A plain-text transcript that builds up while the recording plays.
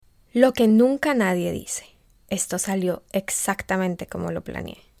Lo que nunca nadie dice. Esto salió exactamente como lo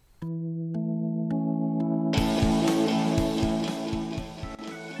planeé.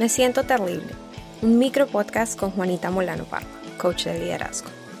 Me siento terrible. Un micro podcast con Juanita Molano Parra, coach de liderazgo.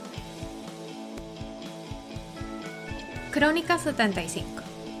 Crónica 75.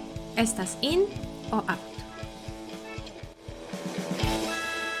 ¿Estás in o out?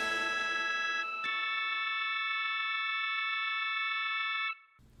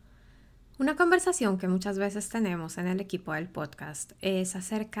 Una conversación que muchas veces tenemos en el equipo del podcast es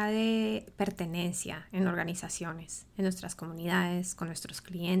acerca de pertenencia en organizaciones, en nuestras comunidades, con nuestros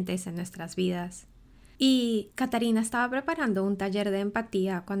clientes, en nuestras vidas. Y Catarina estaba preparando un taller de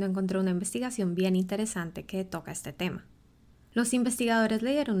empatía cuando encontró una investigación bien interesante que toca este tema. Los investigadores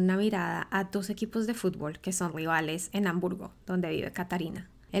le dieron una mirada a dos equipos de fútbol que son rivales en Hamburgo, donde vive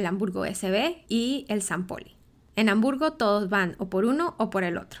Catarina, el Hamburgo SV y el St. Pauli. En Hamburgo todos van o por uno o por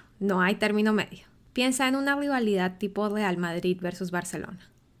el otro. No hay término medio. Piensa en una rivalidad tipo Real Madrid versus Barcelona.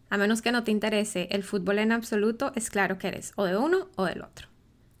 A menos que no te interese el fútbol en absoluto, es claro que eres o de uno o del otro.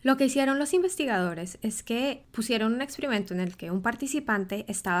 Lo que hicieron los investigadores es que pusieron un experimento en el que un participante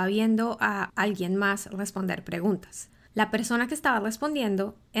estaba viendo a alguien más responder preguntas. La persona que estaba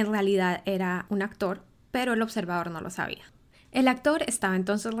respondiendo en realidad era un actor, pero el observador no lo sabía. El actor estaba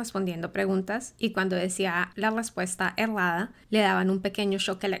entonces respondiendo preguntas y cuando decía la respuesta errada, le daban un pequeño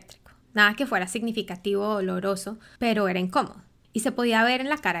shock eléctrico. Nada que fuera significativo o doloroso, pero era incómodo y se podía ver en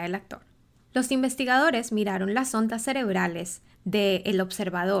la cara del actor. Los investigadores miraron las ondas cerebrales del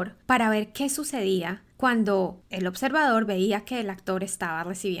observador para ver qué sucedía cuando el observador veía que el actor estaba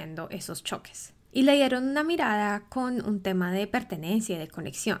recibiendo esos choques. Y le dieron una mirada con un tema de pertenencia y de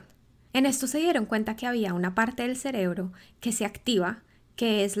conexión. En esto se dieron cuenta que había una parte del cerebro que se activa,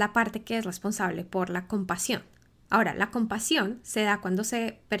 que es la parte que es responsable por la compasión. Ahora, la compasión se da cuando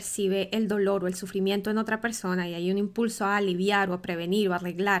se percibe el dolor o el sufrimiento en otra persona y hay un impulso a aliviar o a prevenir o a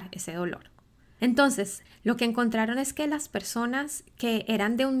arreglar ese dolor. Entonces, lo que encontraron es que las personas que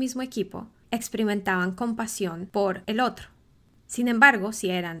eran de un mismo equipo experimentaban compasión por el otro. Sin embargo, si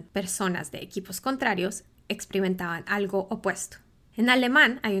eran personas de equipos contrarios, experimentaban algo opuesto. En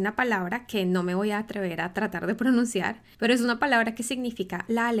alemán hay una palabra que no me voy a atrever a tratar de pronunciar, pero es una palabra que significa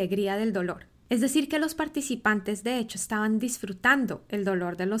la alegría del dolor. Es decir, que los participantes de hecho estaban disfrutando el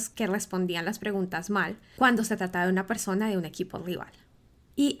dolor de los que respondían las preguntas mal cuando se trataba de una persona de un equipo rival.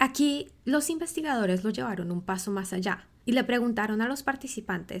 Y aquí los investigadores lo llevaron un paso más allá y le preguntaron a los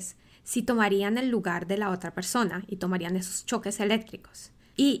participantes si tomarían el lugar de la otra persona y tomarían esos choques eléctricos.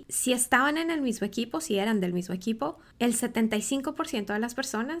 Y si estaban en el mismo equipo, si eran del mismo equipo, el 75% de las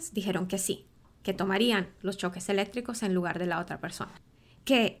personas dijeron que sí, que tomarían los choques eléctricos en lugar de la otra persona.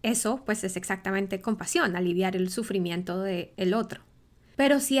 Que eso pues es exactamente compasión, aliviar el sufrimiento del otro.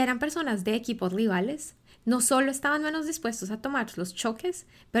 Pero si eran personas de equipos rivales, no solo estaban menos dispuestos a tomar los choques,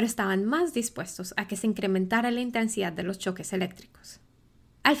 pero estaban más dispuestos a que se incrementara la intensidad de los choques eléctricos.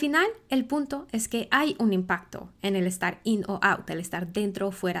 Al final, el punto es que hay un impacto en el estar in o out, el estar dentro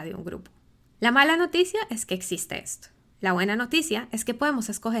o fuera de un grupo. La mala noticia es que existe esto. La buena noticia es que podemos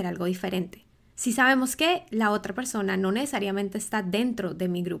escoger algo diferente. Si sabemos que la otra persona no necesariamente está dentro de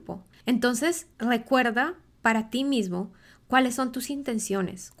mi grupo, entonces recuerda para ti mismo cuáles son tus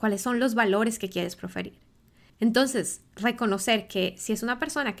intenciones, cuáles son los valores que quieres proferir. Entonces, reconocer que si es una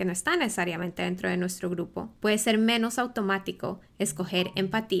persona que no está necesariamente dentro de nuestro grupo, puede ser menos automático escoger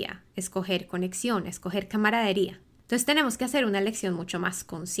empatía, escoger conexión, escoger camaradería. Entonces tenemos que hacer una elección mucho más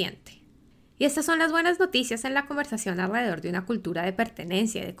consciente. Y estas son las buenas noticias en la conversación alrededor de una cultura de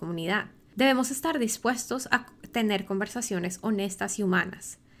pertenencia y de comunidad. Debemos estar dispuestos a tener conversaciones honestas y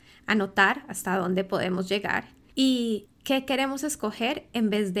humanas, a notar hasta dónde podemos llegar y qué queremos escoger en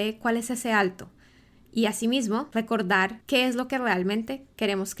vez de cuál es ese alto. Y asimismo, recordar qué es lo que realmente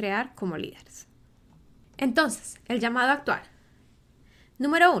queremos crear como líderes. Entonces, el llamado actual.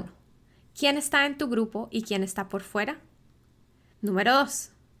 Número 1. ¿Quién está en tu grupo y quién está por fuera? Número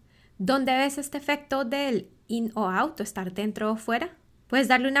 2. ¿Dónde ves este efecto del in o out, o estar dentro o fuera? Puedes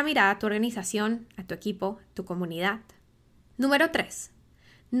darle una mirada a tu organización, a tu equipo, tu comunidad. Número 3.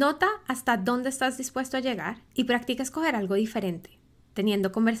 Nota hasta dónde estás dispuesto a llegar y practica escoger algo diferente,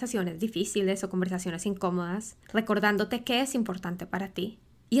 teniendo conversaciones difíciles o conversaciones incómodas, recordándote qué es importante para ti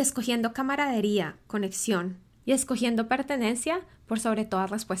y escogiendo camaradería, conexión y escogiendo pertenencia por sobre toda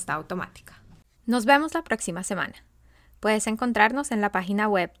respuesta automática. Nos vemos la próxima semana. Puedes encontrarnos en la página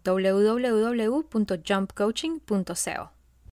web www.jumpcoaching.co.